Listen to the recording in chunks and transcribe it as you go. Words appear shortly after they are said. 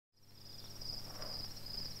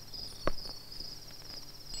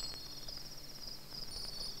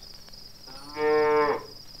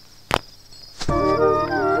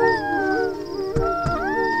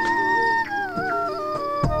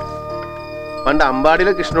പണ്ട്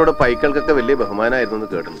അമ്പാടിയിലെ കൃഷ്ണനോട് പൈക്കൾക്കൊക്കെ വലിയ ബഹുമാനമായിരുന്നു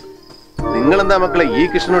കേട്ടിട്ടുണ്ട്. നിങ്ങളെന്താ മക്കളെ ഈ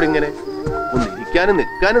കൃഷ്ണനോട് ഇങ്ങനെ? ഒന്ന് ഇരിക്കാനും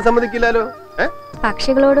നിൽക്കാനും സമ്മതിക്കില്ലല്ലോ.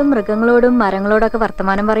 പക്ഷികളോടും മൃഗങ്ങളോടും മരങ്ങളോടൊക്കെ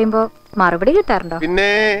വർത്തമാനം പറയുമ്പോ മറുപടി കിട്ടാറുണ്ടോ?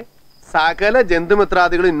 പിന്നെ സകല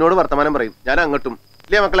ജന്തുമിത്രാദികൾ എന്നോട് വർത്തമാനം പറയും, ഞാൻ അങ്ങോട്ടും.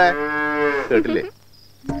 ഇല്ലേ മക്കളെ? കേട്ടില്ലേ?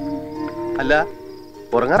 അല്ല,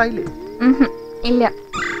 ഉറങ്ങാറായില്ലേ? ഇല്ല.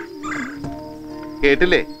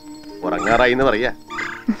 കേട്ടില്ലേ? ഉറങ്ങാറായി എന്ന് പറയാ.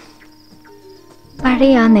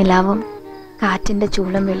 പഴയ ആ നിലാവും കാറ്റിന്റെ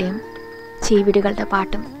ചൂളം വിളിയും ചീവിടുകളുടെ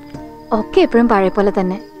പാട്ടും ഒക്കെ എപ്പോഴും പഴയ പോലെ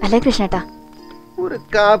തന്നെ അല്ലേ കൃഷ്ണേട്ടാ? ഒരു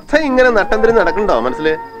കഥ ഇങ്ങനെ നട്ടംതിരി നടക്കണ്ടോ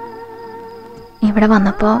മനസ്സില്? ഇവിടെ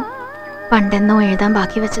വന്നപ്പോ പണ്ടെന്നോ എഴുതാൻ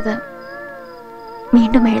ബാക്കി വെച്ചത്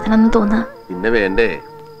വീണ്ടും എഴുതണമെന്ന് തോന്നുക. പിന്നെ വേണ്ടേ,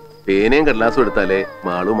 പേനയും കടലാസും എടുത്താലേ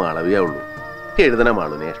മാളു മാളവിയാവുള്ളൂ. എഴുതണ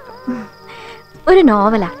മാളുവിനെ ഇഷ്ടം. ഒരു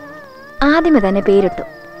നോവലാ. ആദ്യമേ തന്നെ പേരിട്ടു,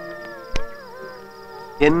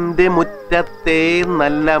 എന്റെ മുറ്റത്തെ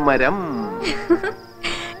നല്ല മരം.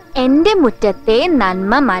 എന്റെ മുറ്റത്തെ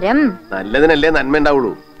നന്മ മരം. നല്ലതിനല്ലേ നന്മ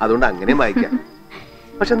ഉണ്ടാവുള്ളൂ, അതുകൊണ്ട് അങ്ങനെ വായിക്കാം.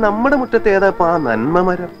 പക്ഷെ നമ്മുടെ മുറ്റത്ത് ഏതാ ആ നന്മ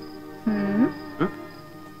മരം?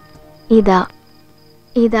 ഇതാ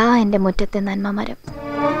ഇതാ എന്റെ മുറ്റത്തെ നന്മ മരം.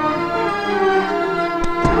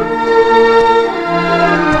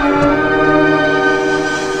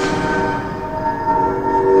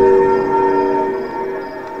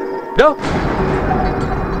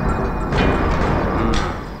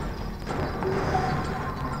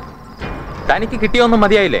 തനിക്ക് കിട്ടിയൊന്നും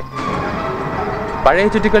മതിയായില്ലേ? പഴയ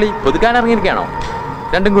ചുറ്റിക്കളി പുതുക്കാൻ ഇറങ്ങിയിരിക്കുകയാണോ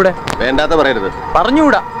രണ്ടും കൂടെ? വേണ്ടാത്ത പറയരുത്.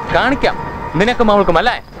 പറഞ്ഞുകൂടാ, കാണിക്കാം. നിനക്കും അവൾക്കും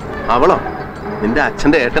അല്ലേ? അവളോ? നിന്റെ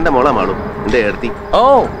അച്ഛന്റെ ഏട്ടന്റെ മോളാ മാളു, നിന്റെ ഏടത്തി. ഓ,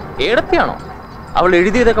 ഏടത്തിയാണോ? അവൾ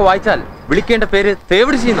എഴുതിയതൊക്കെ വായിച്ചാൽ വിളിക്കേണ്ട പേര്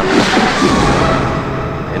തേവിടി ചെയ്യുന്നു.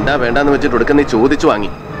 എന്താ വേണ്ടാന്ന് വെച്ചിട്ട് ഒടുക്കം നീ ചോദിച്ചു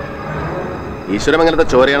വാങ്ങി. ഈശ്വരമംഗലത്തെ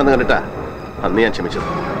ചോരയാണെന്ന് കണ്ടിട്ടാ അന്ന് ഞാൻ ക്ഷമിച്ചത്.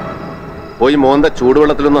 പോയി മോന്ത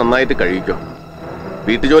ചൂടുവെള്ളത്തിലൊന്ന് നന്നായിട്ട് കഴിയിക്കോ.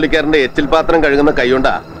 വീട്ടുജോലിക്കാരന്റെ എച്ചിൽ പാത്രം കഴുകുന്ന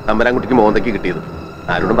കൈകൊണ്ടാ തമ്പരാൻകുട്ടിക്ക് മോന്തയ്ക്ക് കിട്ടിയത്.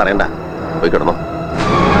 ആരോടും പറയണ്ട, പോയി കിടന്നോ.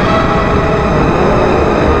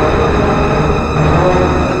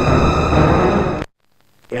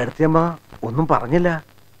 ഏടത്തിയമ്മ ഒന്നും പറഞ്ഞില്ല.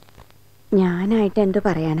 ഞാനായിട്ട് എന്തു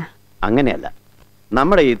പറയാനാ? അങ്ങനെയല്ല,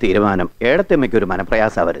 നമ്മുടെ ഈ തീരുമാനം ഏടത്തിയമ്മയ്ക്ക് ഒരു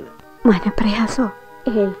മനപ്രയാസാവരുത്. മനപ്രയാസോ?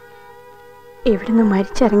 ഏയ്, ഇവിടുന്ന്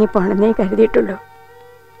മരിച്ചിറങ്ങിപ്പോണെന്നേ കരുതിയിട്ടുള്ളൂ.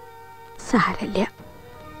 സാരല്ല.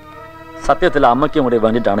 സത്യത്തിൽ അമ്മയ്ക്കും കൂടി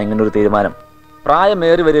വേണ്ടിയിട്ടാണ് ഇങ്ങനൊരു തീരുമാനം.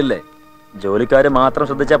 പ്രായമേറി വരില്ലേ? ജോലിക്കാര് മാത്രം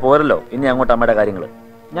ശ്രദ്ധിച്ചാൽ പോരല്ലോ ഇനി അങ്ങോട്ട് അമ്മയുടെ കാര്യങ്ങൾ.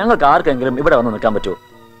 ഞങ്ങൾക്ക് ആർക്കെങ്കിലും ഇവിടെ വന്ന് നിൽക്കാൻ പറ്റുമോ?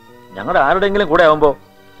 ഞങ്ങളുടെ ആരുടെയെങ്കിലും കൂടെ ആവുമ്പോ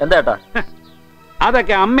എന്താ ഏട്ടാ?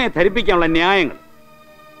 അതൊക്കെ അമ്മയെ ധരിപ്പിക്കാനുള്ള ന്യായങ്ങൾ,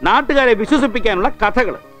 നാട്ടുകാരെ വിശ്വസിപ്പിക്കാനുള്ള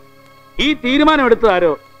കഥകൾ. ഈ തീരുമാനം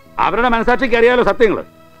എടുത്തതാരോ അവരുടെ മനസാക്ഷിക്ക് അറിയാലോ സത്യങ്ങൾ.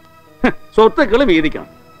 സ്വത്തുക്കൾ വീതിക്കണം,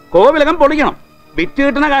 കോവിലകം പൊളിക്കണം, വിറ്റ്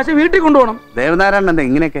കിട്ടുന്ന കാശ് വീട്ടിൽ കൊണ്ടുപോകണം. ദേവനാരായണന്റെ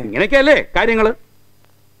ഇങ്ങനെയൊക്കെയല്ലേ കാര്യങ്ങള്?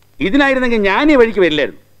 ഇതിനായിരുന്നെങ്കിൽ ഞാൻ ഈ വഴിക്ക്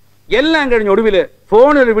വരില്ലായിരുന്നു. എല്ലാം കഴിഞ്ഞ് ഒടുവില്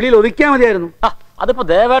ഫോണിൽ വിളിയിൽ ഒതുക്കിയാൽ മതിയായിരുന്നു. അതിപ്പോ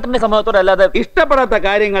ദേവേട്ടന്റെ സമ്മതത്തോടെ അല്ലാതെ ഇഷ്ടപ്പെടാത്ത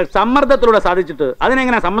കാര്യങ്ങൾ സമ്മർദ്ദത്തിലൂടെ സാധിച്ചിട്ട്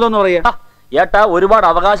അതിനെങ്ങനെ സമ്മതം എന്ന് പറയാ? ഏട്ടാ, ഒരുപാട്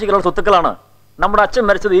അവകാശികളുള്ള സ്വത്തുക്കളാണ്. നമ്മുടെ അച്ഛൻ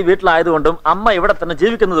മരിച്ചത് ഈ വീട്ടിലായതുകൊണ്ടും അമ്മ ഇവിടെ തന്നെ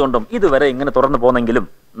ജീവിക്കുന്നത് കൊണ്ടും ഇതുവരെ ഇങ്ങനെ തുറന്നു പോന്നെങ്കിലും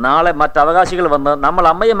നാളെ മറ്റവകാശികൾ വന്ന് നമ്മൾ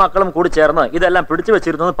അമ്മയും മക്കളും കൂടി ചേർന്ന് ഇതെല്ലാം പിടിച്ചു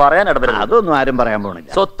വെച്ചിരുന്നു പറയാൻ ഇടവരുന്നു. അതൊന്നും ആരും പറയാൻ പോണില്ല.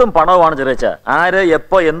 സ്വത്തും പണവുമാണ് ചെറിയച്ച. ആര്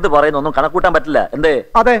എപ്പോ എന്ത് പറയുന്നൊന്നും കണക്കൂട്ടാൻ പറ്റില്ല. എന്തേ?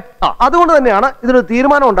 അതെ, അതുകൊണ്ട് തന്നെയാണ് ഇതിനൊരു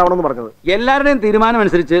തീരുമാനം ഉണ്ടാവണമെന്ന് പറഞ്ഞത്. എല്ലാവരുടെയും തീരുമാനം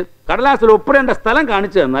അനുസരിച്ച് കടലാസിൽ ഒപ്പിടേണ്ട സ്ഥലം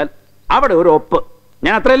കാണിച്ചു തന്നാൽ അവിടെ ഒരു ഒപ്പ്.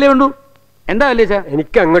 ഞാൻ അത്രയല്ലേ വേണ്ടു. എന്താ അല്ലേ?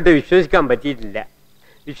 എനിക്ക് അങ്ങോട്ട് വിശ്വസിക്കാൻ പറ്റിയിട്ടില്ല.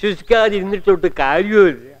 വിശ്വസിക്കാതിരുന്നിട്ടോട്ട്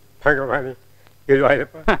കാര്യമില്ല. ഭഗവാനെ,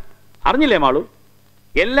 അറിഞ്ഞില്ലേ മാളു,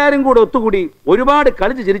 എല്ലാരും കൂടെ ഒത്തുകൂടി ഒരുപാട്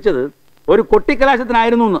കളിച്ച് ചിരിച്ചത് ഒരു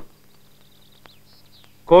കൊട്ടിക്കലാശത്തിനായിരുന്നു എന്ന്.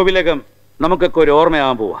 കോവിലകം നമുക്കൊക്കെ ഒരു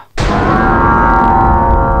ഓർമ്മയാവാൻ പോവാ.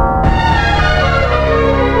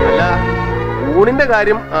 അല്ല, ഊണിന്റെ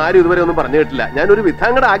കാര്യം ആരും ഇതുവരെ ഒന്നും പറഞ്ഞു കേട്ടില്ല. ഞാനൊരു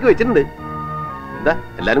വിധാങ്ങടെ ആക്കി വെച്ചിട്ടുണ്ട്. എന്താ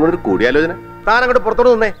എല്ലാരും കൂടെ ഒരു കൂടിയാലോചന? താനങ്ങോട്ട്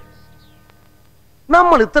പുറത്തോട്ട് നിന്നേ.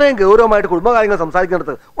 നമ്മൾ ഇത്രയും ഗൗരവമായിട്ട് കുടുംബകാര്യങ്ങൾ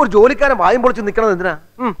സംസാരിക്കുന്നിടത്ത് ഒരു ജോലിക്കാരൻ വായും പൊളിച്ച് നിൽക്കണത് എന്തിനാ?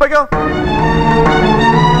 പൊയ്ക്കോ.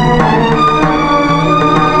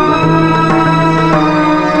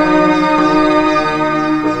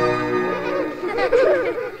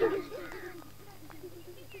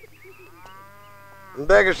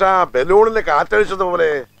 എന്താ കൃഷ്ണ, ബലൂണില് കാറ്റഴിച്ചതുപോലെ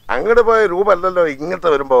അങ്ങോട്ട് പോയ രൂപല്ലല്ലോ ഇങ്ങനത്തെ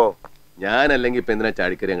വരുമ്പോ. ഞാനല്ലെങ്കിൽ ഇപ്പൊ എന്തിനാ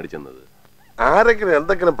ചാടിക്കറി അങ്ങോട്ട് ചെന്നത്? ആരെങ്കിലും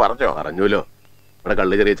എന്തെങ്കിലും പറഞ്ഞല്ലോ. ഇവിടെ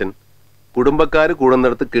കള്ളു ചെറിയച്ചൻ കുടുംബക്കാര്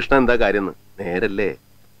കൂടുന്നിടത്ത് കൃഷ്ണൻ എന്താ കാര്യം? നേരല്ലേ?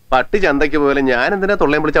 പട്ടി ചന്തയ്ക്ക് പോലെ ഞാൻ എന്തിനാ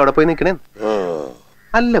തൊള്ളയും വിളിച്ച് അവിടെ പോയി നിൽക്കണേ?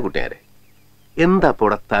 അല്ല കുട്ടിയാരെ, എന്താ ഇപ്പൊ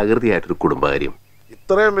ഇവിടെ തകൃതിയായിട്ടൊരു കുടുംബകാര്യം?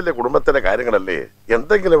 ഇത്രയും വലിയ കുടുംബത്തിന്റെ കാര്യങ്ങളല്ലേ,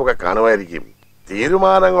 എന്തെങ്കിലുമൊക്കെ കാണുമായിരിക്കും.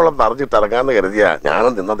 തീരുമാനങ്ങളൊന്നും അറിഞ്ഞിട്ടിറങ്ങാന്ന് കരുതിയാ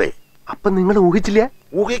ഞാനും നിന്നതേ. അപ്പൊ നിങ്ങൾ ഊഹിച്ചില്ല?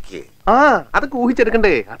 ഊഹിക്കേ? അതൊക്കെ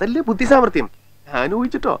ഊഹിച്ചെടുക്കണ്ടേ? അതല്ലേ ബുദ്ധി സാമർത്ഥ്യം.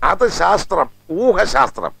 ഊഹിച്ചിട്ടോ? അത് ശാസ്ത്രം,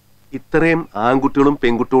 ഊഹശാസ്ത്രം. ഇത്രയും ആൺകുട്ടികളും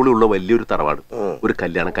പെൺകുട്ടികളും ഉള്ള വലിയൊരു തറവാട്, ഒരു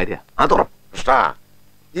കല്യാണക്കാരിയാ, അതുറപ്പ്. കൃഷ്ണ,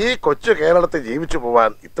 ഈ കൊച്ചു കേരളത്തിൽ ജീവിച്ചു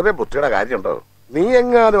പോവാൻ ഇത്രയും ബുദ്ധിയുടെ കാര്യമുണ്ടോ? നീ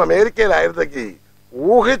എങ്ങാനും അമേരിക്കയിലായിരുന്നെങ്കിൽ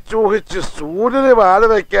ഊഹിച്ചൂഹിച്ച് സൂര്യന് വാഴ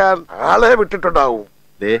വയ്ക്കാൻ ആളെ വിട്ടിട്ടുണ്ടാവും.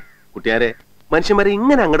 ദേ കുട്ടിയാരെ, മനുഷ്യന്മാരെ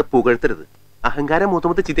ഇങ്ങനെ അങ്ങോട്ട് പുകഴ്ത്തരുത്. അഹങ്കാരം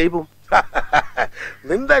മൂത്തമൂത്ത് ചിതയായി പോവും.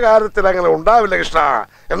 നിന്റെ കാര്യത്തിൽ അങ്ങനെ ഉണ്ടാവില്ല കൃഷ്ണ.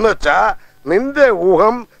 എന്ന് വെച്ചാ നിന്റെ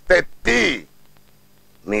ഊഹം തെറ്റി.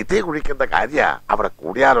 നിധി കുഴിക്കുന്ന കാര്യ അവിടെ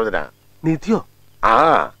കൂടിയാലോചന. നിധിയോ? ആ,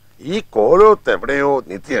 ഈ കോലോത്ത് എവിടെയോ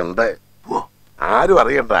നിധിയുണ്ട്. ആരും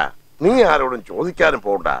അറിയണ്ട, നീ ആരോടും ചോദിക്കാനും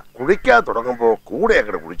പോകണ്ട. കുഴിക്കാൻ തുടങ്ങുമ്പോ കൂടെ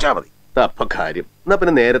അങ്ങോട്ട് കുഴിച്ചാ മതി. അപ്പൊ കാര്യം എന്നാ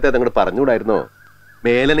പിന്നെ നേരത്തെ അതങ്ങോട്ട് പറഞ്ഞുകൂടായിരുന്നോ?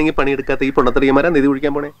 മേലനെങ്കിൽ പണിയെടുക്കാത്ത ഈ പൊണ്ണത്തറിയന്മാരാ നിധി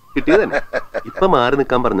കുഴിക്കാൻ പോണേ. കിട്ടിയത് തന്നെ. ഇപ്പൊ മാറി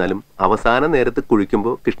നിൽക്കാൻ പറഞ്ഞാലും അവസാന നേരത്ത്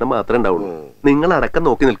കുഴിക്കുമ്പോ കൃഷ്ണൻ മാത്രമേ ഉണ്ടാവുള്ളൂ. നിങ്ങൾ അടക്കം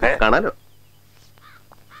നോക്കി നിൽക്കാം, കാണാലോ.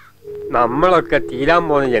 നമ്മളൊക്കെ തീരാൻ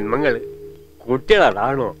പോകുന്ന ജന്മങ്ങള്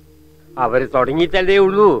കുട്ടികളതാണോ? അവർ തുടങ്ങിയിട്ടല്ലേ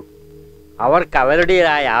ഉള്ളൂ. അവർക്ക്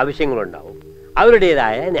അവരുടേതായ ആവശ്യങ്ങളുണ്ടാവും,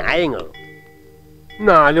 അവരുടേതായ ന്യായങ്ങളും.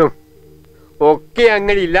 എന്നാലും ഒക്കെ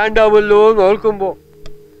അങ്ങനെ ഇല്ലാണ്ടാവുമല്ലോ നോക്കുമ്പോ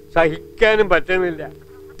സഹിക്കാനും പറ്റുന്നില്ല.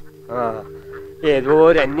 ഏതോ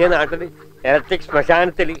ഒരു അന്യനാട്ടില് ഇലക്ട്രിക്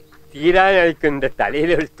ശ്മശാനത്തില് തീരാനഴിക്കുന്ന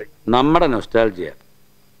തലയിലെടുത്ത്. നമ്മുടെ നൊസ്റ്റാൾജിയ,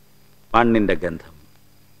 മണ്ണിന്റെ ഗന്ധം,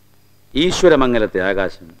 ഈശ്വരമംഗലത്തെ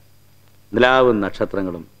ആകാശം, നിലാവും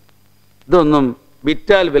നക്ഷത്രങ്ങളും, ഇതൊന്നും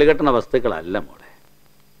വിറ്റാൽ വിലകെട്ടുന്ന വസ്തുക്കളല്ല മോളെ.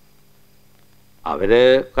 അവര്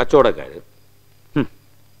കച്ചവടക്കാര്.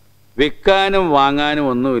 വിൽക്കാനും വാങ്ങാനും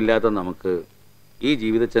ഒന്നുമില്ലാത്ത നമുക്ക് ഈ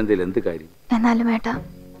ജീവിതചന്തയിൽ എന്ത് കാര്യം? എന്നാലും ഏട്ടാ,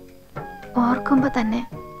 ഓർക്കുമ്പോ തന്നെ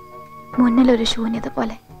മുന്നിലൊരു ശൂന്യത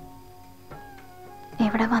പോലെ.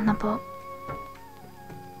 ഇവിടെ വന്നപ്പോ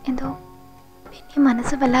എന്തോ പിന്നെ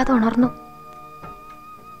മനസ്സ് വല്ലാതെ ഉണർന്നു.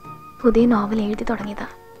 പുതിയ നോവൽ എഴുതി തുടങ്ങിയതാ.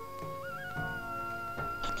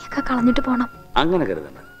 ഇനിയൊക്കെ കളഞ്ഞിട്ട് പോണം. അങ്ങനെ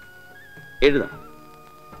കരുതണ്ട, എഴുതണം.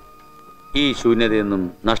 ഈ ശൂന്യതയെന്നും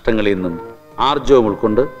നഷ്ടങ്ങളിൽ നിന്നും ആർജവം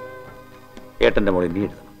ഉൾക്കൊണ്ട് ഏട്ടൻ്റെ മോളിൽ നീ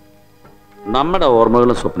എഴുതണം. നമ്മുടെ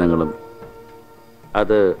ഓർമ്മകളും സ്വപ്നങ്ങളും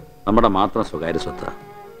അത് നമ്മുടെ മാത്രം സ്വകാര്യ സ്വത്താണ്.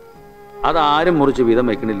 അതാരും മുറിച്ച് വീതം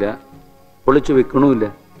വയ്ക്കണില്ല, പൊളിച്ചു വെക്കണമില്ല.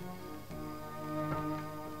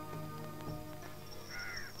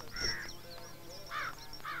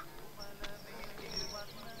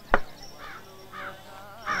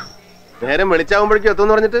 നേരം വെളിച്ചാവുമ്പോഴേക്കും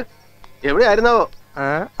എത്തുമെന്ന് പറഞ്ഞിട്ട് എവിടെ ആയിരുന്നാവോ?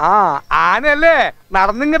 ആനയല്ലേ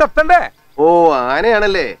നടന്നിങ്ങോട്ട് എത്തണ്ടേ? ഓ,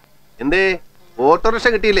 ആനയാണല്ലേ. എന്തേ ഓട്ടോറിക്ഷ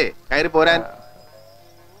കിട്ടിയില്ലേ കയറി പോരാൻ?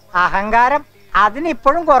 അഹങ്കാരം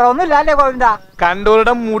അതിനിപ്പോഴും കുറവൊന്നുമില്ലല്ലേ ഗോവിന്ദ?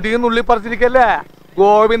 കണ്ടവരുടെ മുടിയും നുള്ളി പറിച്ചിരിക്കല്ലേ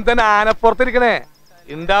ഗോവിന്ദൻ ആനപ്പുറത്തിരിക്കണേ.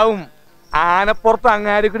 ഉണ്ടാവും, ആനപ്പുറത്ത്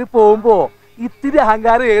അങ്ങാടി കൂടി പോകുമ്പോ ഇത്തിരി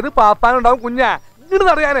അഹങ്കാരം ഏത് പാപ്പാനുണ്ടാവും കുഞ്ഞാ.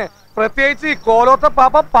 ഇങ്ങോട്ട് അറിയാന് പ്രത്യേകിച്ച് ഈ കോലോത്ത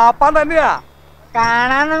പാപ്പാൻ തന്നെയാ.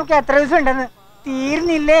 കാണാൻ നമുക്ക് എത്ര ദിവസം ഉണ്ടെന്ന്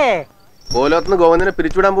തീർന്നില്ലേ? കോലോത്തുനിന്ന് ഗോവിന്ദനെ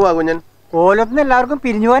പിരിച്ചുവിടാൻ പോവാ കുഞ്ഞൻ. കോലോത്തുനിന്ന് എല്ലാവർക്കും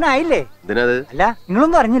പിരിഞ്ഞു പോകാനായില്ലേ? ഇതിനത് അല്ല,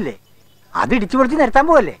 നിങ്ങളൊന്നും അറിഞ്ഞില്ലേ? അത് ഇടിച്ചു പൊളിച്ച് നിർത്താൻ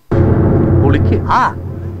പോവല്ലേ? ആ,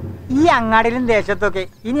 ഈ അങ്ങാടിയിലും ദേശത്തൊക്കെ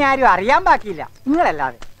ഇനി ആരും അറിയാൻ ബാക്കിയില്ല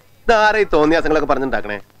നിങ്ങളല്ലാതെ. ഇതാരെ തോന്നിയാസങ്ങളൊക്കെ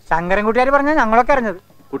പറഞ്ഞിട്ടുണ്ടാക്കണേ? ശങ്കരൻകുട്ടിയാര് പറഞ്ഞ ഞങ്ങളൊക്കെ അറിഞ്ഞത്.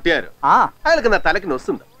 കുട്ടിയാരോ? ആ, അയാൾക്ക് തലക്ക്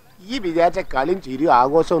നൊസുണ്ട്. ഈ വിചാരിച്ച കളിയും ചിരിയും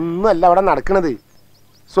ആഘോഷം ഒന്നും അല്ല അവിടെ നടക്കണത്.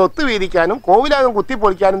 സ്വത്ത് വീതിക്കാനും കോവിലാകും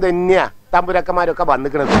കുത്തിപ്പൊളിക്കാനും തന്നെയാ തമ്പുരക്കന്മാരൊക്കെ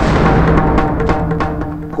വന്നിക്കണത്.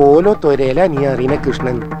 കോലോത്തൊരേല നീ അറിയണ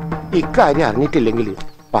കൃഷ്ണൻ ഇക്കാര്യം അറിഞ്ഞിട്ടില്ലെങ്കിൽ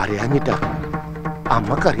പറയാഞ്ഞിട്ടാ.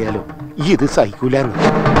 അമ്മക്കറിയാലോ ഈ ഇത് സഹിക്കൂലെന്ന്.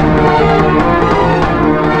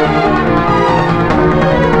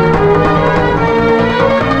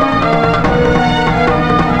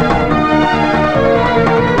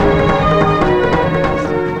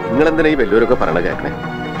 നിങ്ങളെന്തിനാ ഈ വലിയവരൊക്കെ പറയണ കേൾക്കണേ?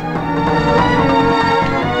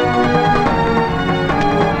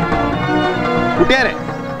 കുട്ടിയാരെ,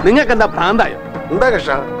 നിങ്ങൾക്ക് എന്താ ഭ്രാന്തായോ? എന്താ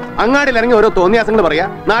കൃഷ്ണ? അങ്ങാടിയിൽ ഇറങ്ങി ഓരോ തോന്നിയാസങ്ങൾ പറയാ,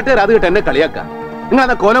 നാട്ടുകാർ അത് കിட்ட എന്നെ കളിയാക്കാം. നിങ്ങൾ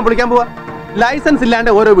എന്താ കോലം പൊളിക്കാൻ പോവാ? ലൈസൻസ് ഇല്ലാണ്ട്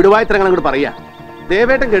ഓരോ വിടുവായിത്തരങ്ങൾ അങ്ങോട്ട് പറയാ.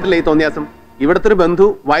 ദേവേട്ടൻ കേട്ടില്ല ഈ തോന്നിയാസം? ഇവിടുത്തെ ഒരു ബന്ധു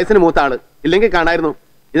വയസ്സിന് മൂത്ത ആള്, ഇല്ലെങ്കിൽ കാണായിരുന്നു.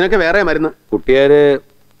 ഇതിനൊക്കെ വേറെ മരുന്ന്. കുട്ടിയാര്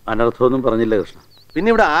അനർത്ഥമൊന്നും പറഞ്ഞില്ല കൃഷ്ണ. പിന്നെ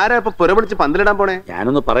ഇവിടെ ആരാ ഇപ്പൊ പുറപിടിച്ച് പന്തലിടാൻ പോണേ?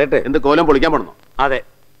 ഞാനൊന്ന് പറയട്ടെ. എന്ത് കോലം പൊളിക്കാൻ പോണെന്നോ? അതെ,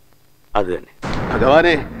 അത് തന്നെ.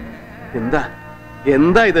 ഭഗവാനെ, എന്താ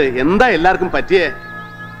എന്താ ഇത്? എന്താ എല്ലാവർക്കും പറ്റിയേ?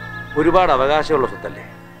 ഒരുപാട് അവകാശമുള്ള സ്വത്തല്ലേ,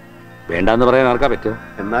 വേണ്ടാന്ന് പറയാൻ ആർക്കാ പറ്റുക?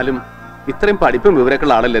 എന്നാലും ഇത്രയും പഠിപ്പും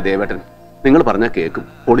വിവരക്കുള്ള ആളല്ലേ ദേവേട്ടൻ. നിങ്ങൾ പറഞ്ഞാൽ കേൾക്കും.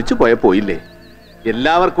 പൊളിച്ചു പോയ പോയില്ലേ?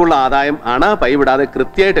 എല്ലാവർക്കും ഉള്ള ആദായം അണാ പൈ വിടാതെ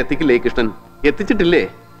കൃത്യമായിട്ട് എത്തിക്കില്ലേ കൃഷ്ണൻ? എത്തിച്ചിട്ടില്ലേ?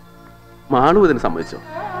 മാണു ഇതിന് സമ്മതിച്ചോ?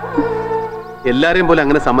 എല്ലാരെയും പോലെ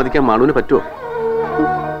അങ്ങനെ സമ്മതിക്കാൻ മാണുവിന് പറ്റുമോ?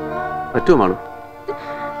 പറ്റുമോ മാണു?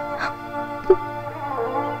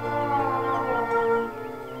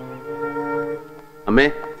 അമ്മേ,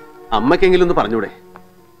 അമ്മക്കെങ്കിലും ഒന്ന് പറഞ്ഞൂടെ?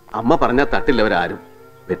 അമ്മ പറഞ്ഞാൽ തട്ടില്ലവരാരും.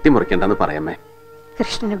 വെട്ടിമുറിക്കണ്ടെന്ന് പറയമ്മേ.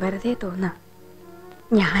 കൃഷ്ണന് വെറുതെ തോന്നാം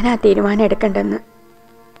ഞാനാ തീരുമാനം എടുക്കണ്ടെന്ന്.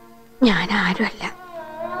 ഞാൻ ആരുമല്ല,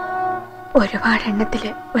 ഒരുപാട്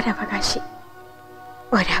എണ്ണത്തില് ഒരവകാശി,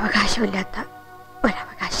 ഒരവകാശമില്ലാത്ത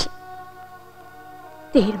ഒരവകാശി.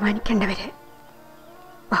 തീരുമാനിക്കേണ്ടവര്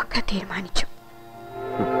ഒക്കെ തീരുമാനിച്ചു.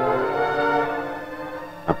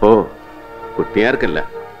 അപ്പോ കുട്ടിയാർക്കല്ല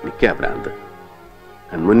നിക്കാ ഭ്രാന്ത്.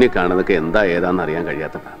 കൺമുന്നിൽ കാണുന്നതൊക്കെ എന്താ ഏതാന്ന് അറിയാൻ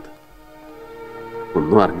കഴിയാത്ത ഭ്രാന്ത്.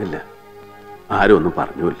 ഒന്നും അറിഞ്ഞില്ല, ആരും ഒന്നും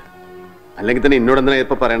പറഞ്ഞുമില്ല. അല്ലെങ്കിൽ തന്നെ എന്നോടെന്തിനാ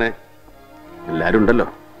ഇപ്പൊ പറയണേ? എല്ലാരും ഉണ്ടല്ലോ,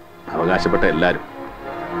 അവകാശപ്പെട്ട എല്ലാരും.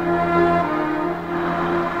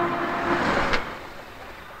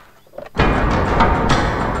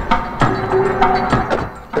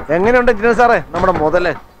 എങ്ങനെയുണ്ട് എഞ്ചിനീയർ സാറേ നമ്മുടെ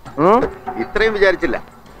മുതല്? ഇത്രയും വിചാരിച്ചില്ല.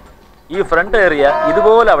 ഈ ഫ്രണ്ട് ഏരിയ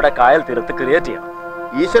ഇതുപോലെ അവിടെ കായൽ തീരത്ത് ക്രിയേറ്റ് ചെയ്യണം.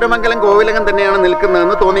 ഈശ്വരമംഗലം കോവിലകം തന്നെയാണ്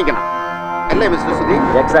നിൽക്കുന്നതെന്ന് തോന്നിക്കണം, അല്ലേ മിസ്റ്റർ സുധി?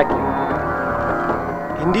 എക്സാക്ട്ലി.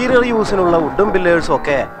 ഇന്റീരിയർ യൂസിനുള്ള വുഡും പില്ലേഴ്സും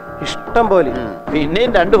ഒക്കെ ഇഷ്ടം പോലെ.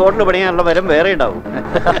 പിന്നെയും 2 ഹോട്ടൽ പണിയാനുള്ള വരം വേറെ ഉണ്ടാവും.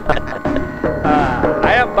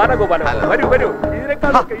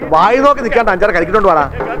 വായി നോക്കി നിൽക്കാണ്ട് 5-6 കളിക്കിട്ടോണ്ട് വേണം.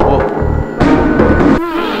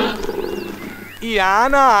 ഈ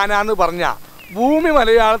ആന എന്ന് പറഞ്ഞ ഭൂമി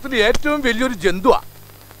മലയാളത്തിൽ ഏറ്റവും വലിയൊരു ജന്തുവാ.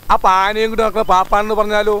 അപ്പൊ ആനയും കൂടെ നോക്കുന്ന പാപ്പാനെന്ന്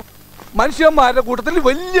പറഞ്ഞാലോ മനുഷ്യന്മാരുടെ കൂട്ടത്തിൽ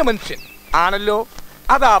വലിയ മനുഷ്യൻ ആണല്ലോ.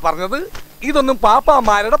 അതാ പറഞ്ഞത് ഇതൊന്നും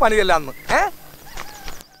പാപ്പാമാരുടെ പണിയല്ലാന്ന്.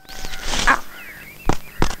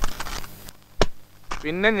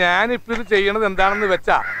 പിന്നെ ഞാനിപ്പോ ഇത് ചെയ്യണത് എന്താണെന്ന്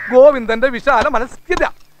വെച്ചാ ഗോവിന്ദന്റെ വിശാല മനസ്കത.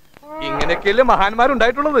 ഇങ്ങനെയൊക്കെയല്ലേ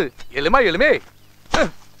മഹാന്മാരുണ്ടായിട്ടുള്ളത്. എളിമേ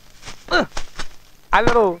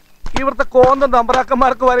അല്ലടോ, ഇവിടുത്തെ കോന്തം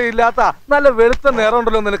തമ്പറാക്കന്മാർക്ക് വരെ ഇല്ലാത്ത നല്ല വെളുത്ത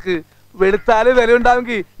നേരമുണ്ടല്ലോ നിനക്ക്. വെളുത്താല് വില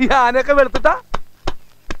ഉണ്ടാവുമെങ്കിൽ ഈ ആനയൊക്കെ വെളുത്തിട്ടാ.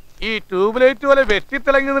 ഈ ട്യൂബ് ലൈറ്റ് പോലെ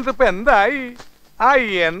വെട്ടിത്തിളങ്ങി നിന്നിട്ട് ഇപ്പൊ എന്തായി?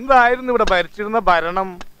 എന്തായിരുന്നു ഇവിടെ ഭരിച്ചിരുന്ന ഭരണം?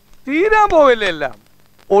 തീരാൻ പോവില്ലേ എല്ലാം?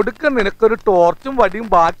 ഒടുക്കം നിനക്കൊരു ടോർച്ചും വടിയും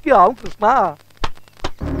ബാക്കിയാവും കൃഷ്ണ.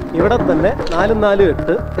 ഇവിടെ തന്നെ 4 4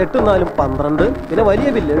 8 8 4 12 പിന്നെ വലിയ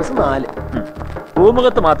വില്ലേഴ്സ് 4.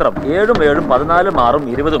 ഭൂമുഖത്ത് മാത്രം 7 7 14 6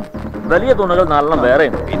 20 വലിയ തൂണുകൾ 4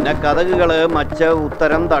 വേറെയുണ്ട്. പിന്നെ കതകുകള്, മച്ച്,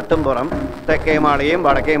 ഉത്തരം, തട്ടുംപുറം, തെക്കേ മാളികയും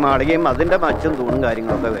വടക്കേ മാളികയും അതിന്റെ മച്ചും തൂണും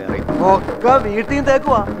കാര്യങ്ങളൊക്കെ വേറെ. ഒക്കെ വീട്ടിൽ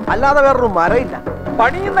തേക്കുവാ, അല്ലാതെ വേറൊരു മരയില്ല.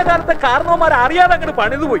 പണിയുന്ന കാലത്തെ കാരണവന്മാർ അറിയാതെ അങ്ങോട്ട്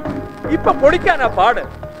പണിതുപോയി. ഇപ്പൊ പൊളിക്കാനാ പാട്.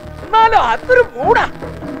 എന്നാലും അതൊരു മൂടാ.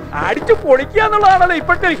 അടിച്ചു പൊളിക്കുക എന്നുള്ളതാണല്ലോ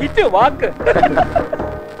ഇപ്പോഴത്തെ ഹിറ്റ് വാക്ക്.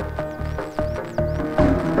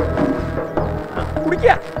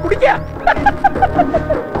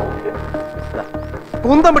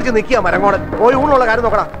 കുന്തം പിടിച്ച് നിൽക്കുക മരങ്ങോടൻ. പോയി ഊണുള്ള കാര്യം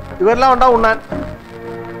നോക്കടാ, ഇവരെല്ലാം ഉണ്ടാവും ഉണ്ണാൻ.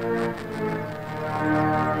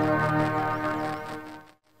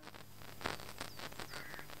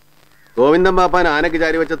 ഗോവിന്ദൻ പാപ്പാൻ ആനയ്ക്ക്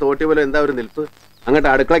ചാരി വെച്ച തോട്ടി പോലെ എന്താ ഒരു നിൽപ്പ്? അങ്ങോട്ട്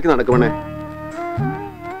അടുക്കളയ്ക്ക് നടക്കുമണേ.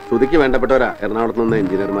 ശ്രുതിക്ക് വേണ്ടപ്പെട്ടവരാ എറണാകുളത്ത് നിന്ന്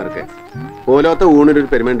എഞ്ചിനീയർമാരൊക്കെ. പോലത്തെ ഊണിനൊരു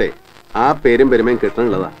പെരുമണ്ടേ, ആ പേരും പെരുമയും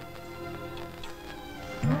കിട്ടാനുള്ളതാ.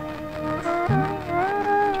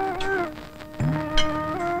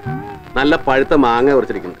 നല്ല പഴുത്ത മാങ്ങ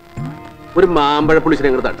കുറച്ചിരിക്കുന്നുണ്ട്. ഒരു മാമ്പഴപ്പുളിശ്ശേരി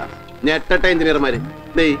അങ്ങോട്ട് തട്ടാം. ഞെട്ടട്ടെ എഞ്ചിനീയർമാര്.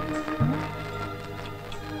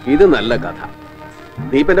 ഇത് നല്ല കഥ.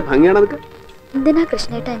 നീ ഇപ്പൊ എന്റെ ഭംഗിയാണ് നിനക്ക്. എന്തിനാ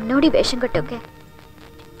കൃഷ്ണേട്ട എന്നോട് ഈ വേഷം കെട്ടൊക്കെ?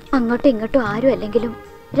 അങ്ങോട്ടും ഇങ്ങോട്ടും ആരും അല്ലെങ്കിലും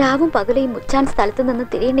രാവും പകലും ഈ മുച്ചാൻ സ്ഥലത്ത് നിന്ന്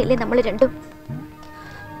തിരിയണില്ലേ നമ്മൾ രണ്ടും?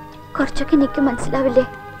 കുറച്ചൊക്കെ എനിക്ക് മനസ്സിലാവില്ലേ?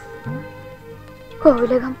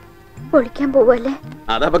 കോവിലകം പൊളിക്കാൻ പോവല്ലേ?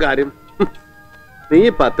 അതപ്പോ കാര്യം. നീ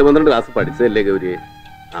 10-12 ക്ലാസ് പഠിച്ചതല്ലേ ഗൗരിയെ?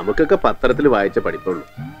 നമുക്കൊക്കെ പത്രത്തിൽ വായിച്ച പഠിപ്പുള്ളൂ.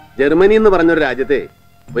 ജർമ്മനി എന്ന് പറഞ്ഞൊരു രാജ്യത്തെ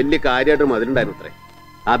വലിയ കാര്യമായിട്ട് മതിലുണ്ടായിരുന്നു അത്രേ.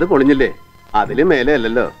 അത് പൊളിഞ്ഞില്ലേ? അതിലും മേലെ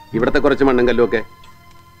അല്ലല്ലോ ഇവിടത്തെ കുറച്ച് മണ്ണും കല്ലും ഒക്കെ.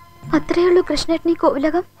 അത്രയുള്ളൂ കൃഷ്ണേട്ടൻ ഈ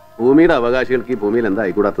കോവിലകം? ഭൂമിയുടെ അവകാശികൾക്ക് ഈ ഭൂമിയിൽ എന്താ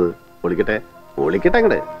ആയിക്കൂടാത്തത്? പൊളിക്കട്ടെ, പൊളിക്കട്ടെ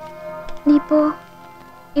അങ്ങട്. നീപ്പോ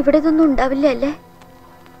ഇവിടെ ഇതൊന്നും ഉണ്ടാവില്ല അല്ലേ?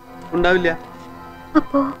 ഉണ്ടാവില്ല.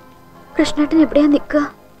 അപ്പോ കൃഷ്ണേട്ടൻ എവിടെയാ നിക്കുക?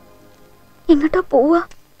 എങ്ങോട്ടാ പോവാ?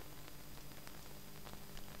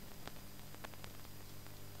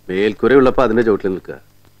 മേൽക്കുരയുള്ളപ്പോ അതിന്റെ ചോട്ടിൽ നിൽക്കുക.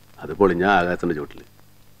 അത് പൊളിഞ്ഞ ആകാശത്തിന്റെ ചോട്ടില്.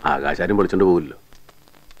 ആകാശാരും പൊളിച്ചോണ്ട് പോകില്ലോ.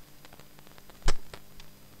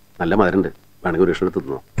 നല്ല മധുരണ്ട്, വേണമെങ്കിൽ ഒരു ഇഷ്ടം എടുത്ത്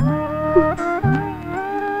തിന്നോ.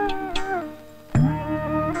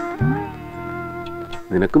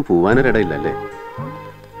 നിനക്കും പോവാനൊരിടയില്ല അല്ലേ?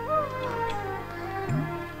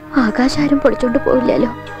 ആകാശാരും പൊളിച്ചോണ്ട്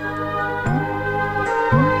പോവില്ലല്ലോ.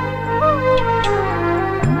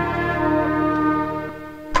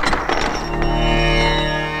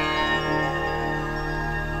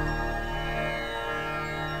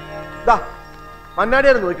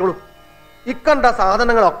 മന്നാടിയാർ നോക്കിക്കോളൂ, ഇക്കണ്ട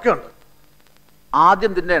സാധനങ്ങളൊക്കെ ഉണ്ട്.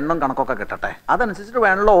 ആദ്യം ഇതിന്റെ എണ്ണം കണക്കൊക്കെ കിട്ടട്ടെ, അതനുസരിച്ചിട്ട്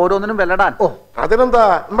വേണല്ലോ ഓരോന്നിനും വെല്ലടാൻ. ഓ അതിനെന്താ,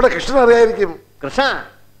 നമ്മുടെ കൃഷ്ണൻ അറിയായിരിക്കും. കൃഷ്ണ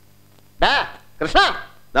കൃഷ്ണ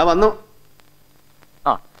വന്നു.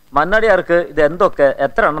 ആ മണ്ണാടിയാർക്ക് ഇത് എന്തൊക്കെ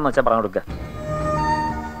എത്ര എണ്ണം വെച്ചാൽ പറഞ്ഞു കൊടുക്കുക.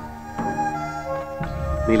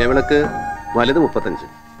 നിലവിളക്ക് വലുത് 35,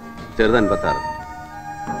 ചെറുത് 56,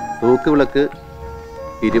 തൂക്കുവിളക്ക്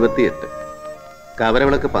 28,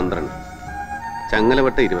 കവരവിളക്ക് 12,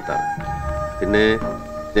 ചങ്ങലവട്ട 26. പിന്നെ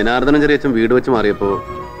ജനാർദ്ദനൻ ചെറിയച്ഛൻ വീട് വെച്ച് മാറിയപ്പോൾ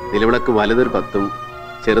നിലവിളക്ക് വലുതൊരു 10ഉം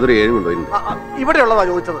ചെറുതൊരു 7ഉം കൊണ്ടുപോയിട്ടുണ്ട്. ഇവിടെയുള്ളതാ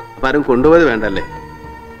ചോദിച്ചത്. അപ്പം ആരും കൊണ്ടുപോയത് വേണ്ടല്ലേ?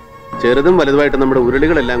 ചെറുതും വലുതുമായിട്ട് നമ്മുടെ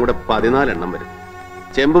ഉരുളികളെല്ലാം കൂടെ 14 എണ്ണം വരും.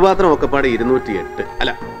 ചെമ്പുപാത്രം ഒക്കെപ്പാട് 208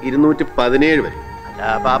 അല്ല 217 വരും.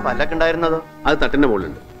 പല്ലൊക്കെ ഉണ്ടായിരുന്നതോ? അത് തട്ടിന്റെ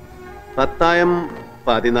മുകളിലുണ്ട്. പത്തായം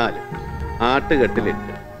 14, ആട്ടുകെട്ടിൽ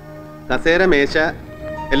 8, കസേര മേശ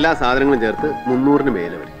എല്ലാ സാധനങ്ങളും ചേർത്ത് 300-ന്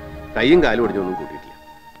മേലെ വരും. കൈയും കാലും ഒടിഞ്ഞൊന്നും കൂട്ടിയിട്ടില്ല.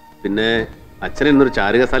 പിന്നെ അച്ഛൻ ഇന്നൊരു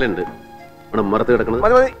ചാരുകസാല ഉണ്ട് നമ്മുടെ ഉമ്മറത്ത് കിടക്കുന്നത്.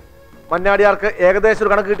 മന്നാടിയാർക്ക് ഏകദേശം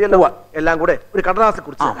ഒരു കണക്ക് കിട്ടിയല്ലോ. എല്ലാം കൂടെ ഒരു കടലാസിൽ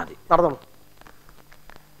കുറിച്ച് നടന്നോളൂ.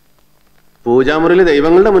 പൂജാമുറിയിൽ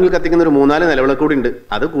ദൈവങ്ങളുടെ മുന്നിൽ കത്തിക്കുന്ന ഒരു 3-4 നിലവിളക്ക് കൂടി ഉണ്ട്.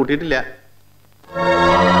 അത് കൂട്ടിയിട്ടില്ല.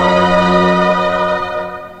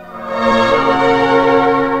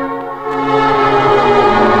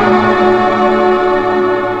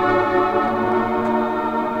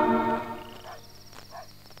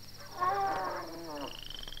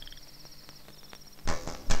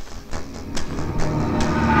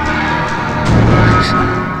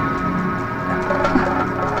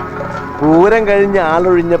 പൂരം കഴിഞ്ഞ്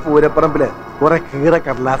ആളൊഴിഞ്ഞ പൂരപ്പറമ്പില് കുറെ കീറ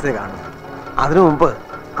കടലാസേ കാണും. അതിനു മുമ്പ്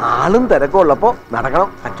ആളും തിരക്കുള്ളപ്പോ നടക്കണം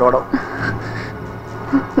കച്ചവടം.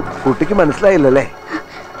 കുട്ടിക്ക് മനസ്സിലായില്ലല്ലേ?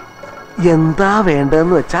 എന്താ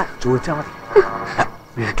വേണ്ടതെന്ന് വെച്ചാ ചോദിച്ചാ മതി.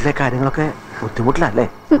 വീട്ടിലെ കാര്യങ്ങളൊക്കെ ബുദ്ധിമുട്ടിലല്ലേ?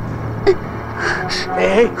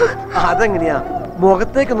 ഏയ് അതെങ്ങനെയാ?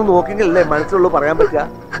 മുഖത്തേക്കൊന്ന് നോക്കിയെങ്കിലല്ലേ മനസ്സിലുള്ളൂ പറയാൻ പറ്റുക.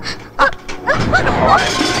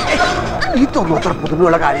 ഇതൊന്നും അത്ര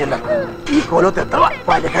പുതുമയുള്ള കാര്യമല്ല. ഈ കോലത്ത് എത്ര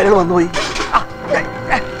പാചകക്കാരികൾ വന്നുപോയി.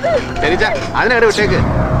 അതിനവിടെ വിട്ടേക്ക്.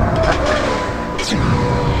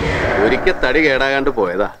 ഒരിക്കൽ തടി കേടാകാണ്ട്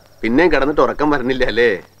പോയതാ. പിന്നെയും കിടന്നിട്ട് ഉറക്കം വരണില്ല അല്ലേ?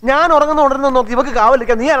 ഞാൻ ഉറങ്ങുന്ന ഉടനെ നോക്കി ഇവക്ക്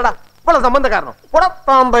കാവലിരിക്കാൻ നീ ആരടാ? ഇവിടെ സംബന്ധക്കാരനോ?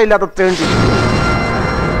 താമ്പയില്ലാത്ത തേണ്ടി.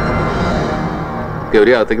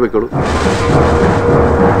 ഗൗരി അകത്തേക്ക് വെക്കോളൂ.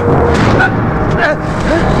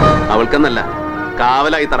 അവൾക്കെന്നല്ല,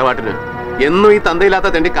 കാവലായി തറവാട്ടിന്. എന്നും ഈ തന്തയില്ലാത്ത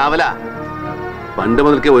തെണ്ടി കാവല. പണ്ട്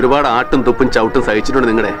മുതൽക്ക് ഒരുപാട് ആട്ടും തുപ്പും ചവിട്ടും സഹിച്ചിട്ടുണ്ട്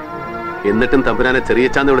നിങ്ങളെ. എന്നിട്ടും തമ്പുരാനെ ചെറിയ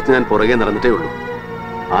ചാന്ത വിളിച്ച് ഞാൻ പുറകെ നടന്നിട്ടേ ഉള്ളൂ.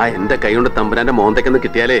 ആ എന്റെ കൈ കൊണ്ട് തമ്പുരാന്റെ മോന്തയ്ക്കെന്ന്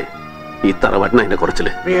കിട്ടിയാലേ ഈ തറവാട്ടിന് അതിന്റെ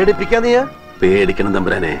കുറച്ചില്. പേടിപ്പിക്കാൻ നീ? പേടിക്കണം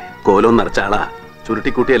തമ്പുരാനെ. കോലം നിറച്ച ആളാ.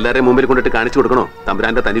 ചുരുട്ടിക്കൂട്ടി എല്ലാരെയും മുമ്പിൽ കൊണ്ടിട്ട് കാണിച്ചു കൊടുക്കണോ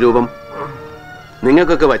തമ്പുരാന്റെ തനി രൂപം?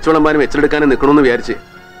 നിങ്ങൾക്കൊക്കെ വച്ചുവിളമ്പാനും വെച്ചെടുക്കാനും നിൽക്കണമെന്ന് വിചാരിച്ച്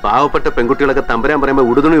പാവപ്പെട്ട പെൺകുട്ടികളൊക്കെ തമ്പുരാൻ പറയുമ്പോൾ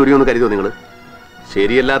ഉടുതുണി ഉരിയൊന്ന് കരുതോ നിങ്ങൾ?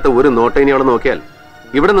 ശരിയല്ലാത്ത ഒരു നോട്ട ഇനി അവളെ നോക്കിയാൽ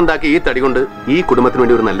ഇവിടെ നിന്നുണ്ടാക്കി ഈ തടി കൊണ്ട് ഈ കുടുംബത്തിന്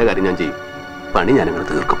വേണ്ടി ഒരു നല്ല കാര്യം ഞാൻ ചെയ്യും. പണി ഞാൻ അങ്ങനെ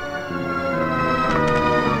തീർക്കും.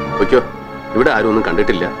 ഓക്കോ, ഇവിടെ ആരും ഒന്നും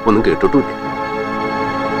കണ്ടിട്ടില്ല, ഒന്നും കേട്ടിട്ടുമില്ല.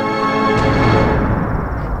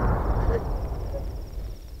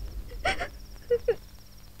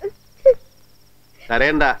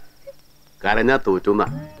 കരയണ്ട. കരഞ്ഞാ തോറ്റുന്ന.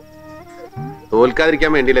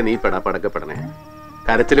 തോൽക്കാതിരിക്കാൻ വേണ്ടിയില്ല നീ പടക്കപ്പെടണേ.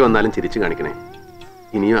 കരച്ചിൽ വന്നാലും ചിരിച്ചു കാണിക്കണേ.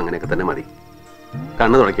 ഇനിയും അങ്ങനെയൊക്കെ തന്നെ മതി.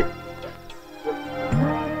 കണ്ണു തുടയ്ക്ക്.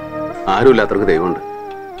 ആരുമില്ലാത്തവർക്ക് ദൈവമുണ്ട്.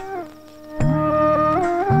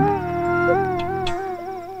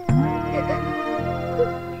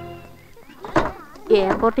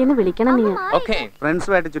 എയർപോർട്ടിൽ നിന്ന് വിളിക്കണം നീ. ഓക്കേ,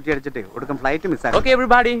 ഫ്രണ്ട്സുമായിട്ട് ചുറ്റി അടിച്ചിട്ട് ഒടുക്കം flight മിസ്സാക്കി. Okay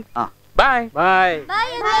everybody, bye bye.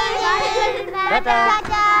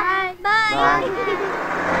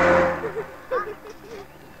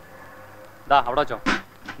 ദാ അവിടെ വെച്ചോ.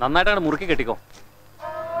 നന്നായിട്ടാണ് മുറുക്കി കെട്ടിക്കോ.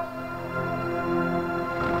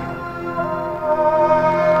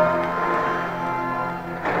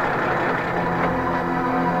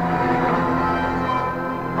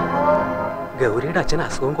 ഗൗരിയുടെ അച്ഛന്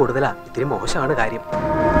അസുഖം കൂടുതലാ. ഇത്തിരി മോശമാണ് കാര്യം.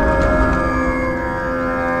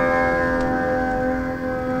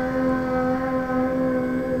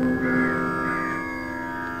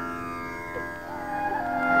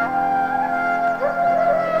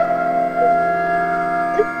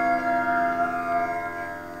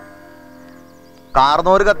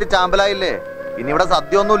 കാർന്നോര് കത്തി ചാമ്പലായില്ലേ? ഇനി ഇവിടെ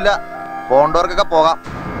സദ്യ ഒന്നുമില്ല. പോണ്ടവർക്കൊക്കെ പോകാം.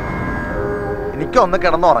 എനിക്കൊന്ന്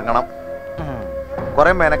കിടന്നുറങ്ങണം.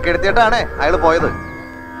 കുറെ മെനക്കെടുത്തിട്ടാണ് അയാൾ പോയത്.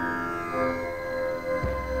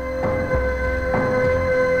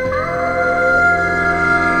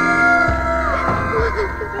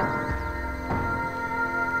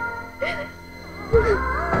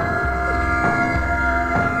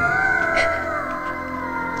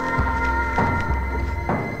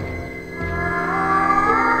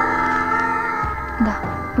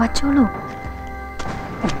 വച്ചോളൂ.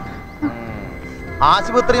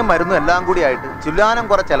 ആശുപത്രിയും മരുന്നും എല്ലാം കൂടി ആയിട്ട് ചുല്ലാനം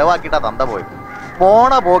കുറെ ചെലവാക്കിയിട്ടാ തന്ത പോയത്.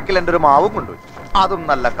 പോണ പോക്കിൽ എൻ്റെ ഒരു മാവും കൊണ്ടുപോയി. അതും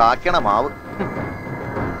നല്ല കാക്കണ മാവ്.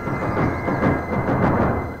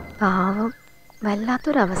 പാവം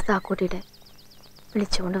വല്ലാത്തൊരവസ്ഥ ആ കുട്ടിയുടെ.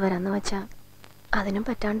 വിളിച്ചുകൊണ്ട് വരാന്ന് വെച്ചാ അതിനും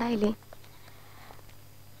പറ്റാണ്ടായില്ലേ.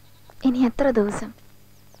 ഇനി എത്ര ദിവസം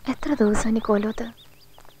ഇനി കോലോത്ത്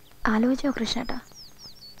ആലോചിച്ചോ കൃഷ്ണേട്ടാ.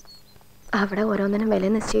 അവിടെ ഓരോന്നിനും വില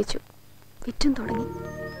നിശ്ചയിച്ചു, വിറ്റും തുടങ്ങി.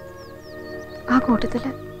 ആ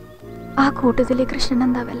കൂട്ടത്തില് കൃഷ്ണൻ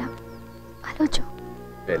എന്താ വില ആലോചിച്ചോ?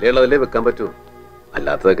 വിലയുള്ളതല്ലേ വെക്കാൻ പറ്റൂ,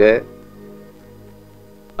 അല്ലാത്തതൊക്കെ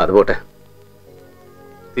അത് പോട്ടെ.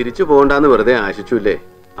 തിരിച്ചു പോകണ്ടെന്ന് വെറുതെ ആശിച്ചുല്ലേ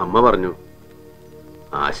അമ്മ പറഞ്ഞു.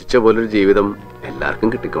 ആശിച്ച പോലൊരു ജീവിതം എല്ലാവർക്കും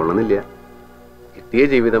കിട്ടിക്കൊള്ളണമെന്നില്ല. കിട്ടിയ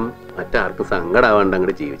ജീവിതം മറ്റാർക്കും സങ്കടാവാണ്ട്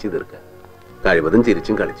അങ്ങോട്ട് ജീവിച്ചു തീർക്കുക. കഴിവതും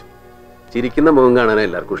ചിരിച്ചും കളിച്ചു. ചിരിക്കുന്ന മുഖം കാണാനാണ്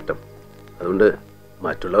എല്ലാവർക്കും ഇഷ്ടം. അതുകൊണ്ട്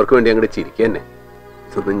മറ്റുള്ളവർക്ക് വേണ്ടി അങ്ങോട്ട് ചിരിക്കുക തന്നെ.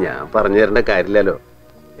 ഇതൊന്നും ഞാൻ പറഞ്ഞു തരേണ്ട കാര്യമില്ലല്ലോ,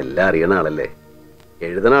 എല്ലാം അറിയണ ആളല്ലേ,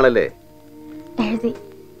 എഴുതണ ആളല്ലേ. എഴുതി,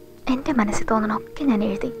 എൻ്റെ മനസ്സിൽ തോന്നണമൊക്കെ ഞാൻ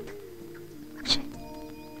എഴുതി. പക്ഷെ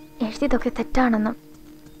എഴുതിയതൊക്കെ തെറ്റാണെന്നും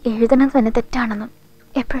എഴുതണത് തന്നെ തെറ്റാണെന്നും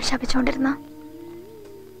എപ്പോഴും ശപിച്ചുകൊണ്ടിരുന്ന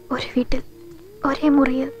ഒരു വീട്ടിൽ ഒരേ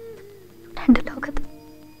മുറിയിൽ രണ്ട് ലോകത്ത്.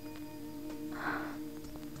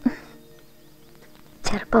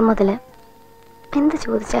 ചെറുപ്പം മുതൽ എന്ത്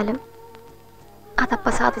ചോദിച്ചാലും അതപ്പ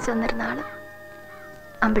സാധിച്ചു തന്നിരുന്ന ആള്.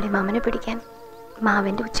 അമ്പിളി മാമനെ പിടിക്കാൻ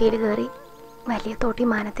മാവിൻ്റെ ഉച്ചയിൽ കയറി വലിയ തോട്ടി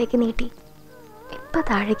മാനത്തേക്ക് നീട്ടി, ഇപ്പം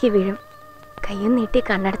താഴേക്ക് വീഴും, കയ്യും നീട്ടി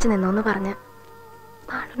കണ്ണടച്ച് നിന്നോന്ന് പറഞ്ഞ്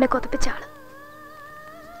മാളുവിനെ കൊതിപ്പിച്ച ആള്.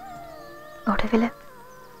 ഒടുവില്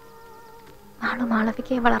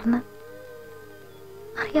മാളവിക്ക് വളർന്ന്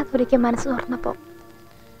അറിയാതൊരിക്കൽ മനസ്സ് തുറന്നപ്പോ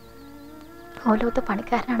കോലോത്ത്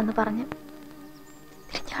പണിക്കാരനാണെന്ന് പറഞ്ഞ്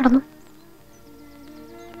തിരിഞ്ഞടന്നു.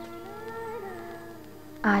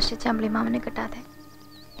 ആശിച്ച അമ്പിളിമാമനെ കിട്ടാതെ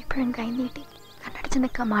എപ്പോഴും കൈ നീട്ടി കണ്ണടിച്ച്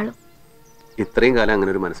നിൽക്കാൻ മാളും. ഇത്രയും കാലം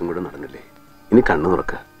അങ്ങനെ ഒരു മനസ്സും കൂടെ നടന്നില്ലേ? ഇനി കണ്ണു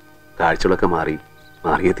തുറക്ക. കാഴ്ചകളൊക്കെ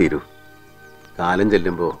മാറിയേ തീരൂ. കാലം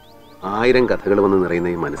ചെല്ലുമ്പോ 1000 കഥകൾ വന്ന്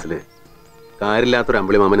നിറയുന്ന ഈ മനസ്സിൽ കാര്യമില്ലാത്തൊരു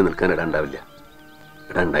അമ്പിളിമാമന് നിൽക്കാൻ ഇടണ്ടാവില്ല.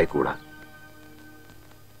 ഇടണ്ടായിക്കൂടാ.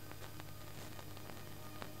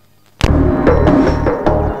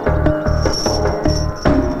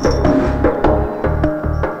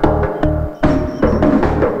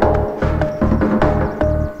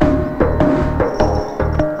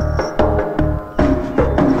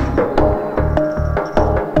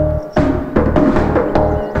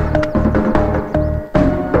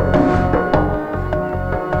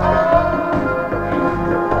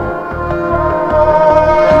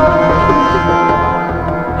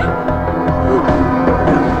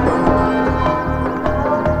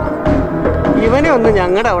 ഒന്ന്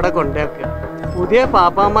ഞങ്ങളുടെ അവിടെ കൊണ്ടുവയ്ക്കുക. പുതിയ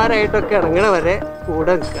പാപ്പാമാരായിട്ടൊക്കെ ഇറങ്ങണ വരെ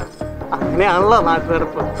കൂടെ നിൽക്കാം. അങ്ങനെയാണല്ലോ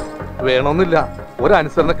നാട്ടുനടപ്പ്. വേണമെന്നില്ല,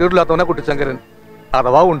 ഒരനുസരണക്കേടില്ലാത്തവനെ കുട്ടിച്ചങ്കരൻ.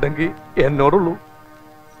 അഥവാ ഉണ്ടെങ്കിൽ എന്നോടുള്ളൂ.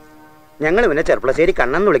 ഞങ്ങൾ പിന്നെ ചെർപ്പളശ്ശേരി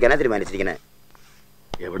കണ്ണെന്ന് വിളിക്കാനാ തീരുമാനിച്ചിരിക്കണേ.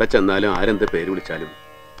 എവിടെ ചെന്നാലും ആരെന്ത് പേര് വിളിച്ചാലും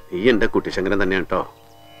നീ എന്റെ കുട്ടിശങ്കരൻ തന്നെയാണ് കേട്ടോ.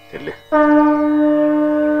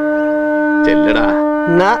 ചെല്ലടാ.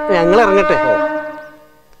 എന്നാ ഞങ്ങൾ ഇറങ്ങട്ടെ.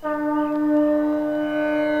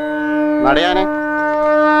 നടയാനെ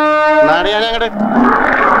അങ്ങട്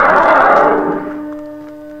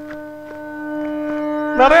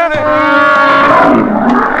നടയാനെ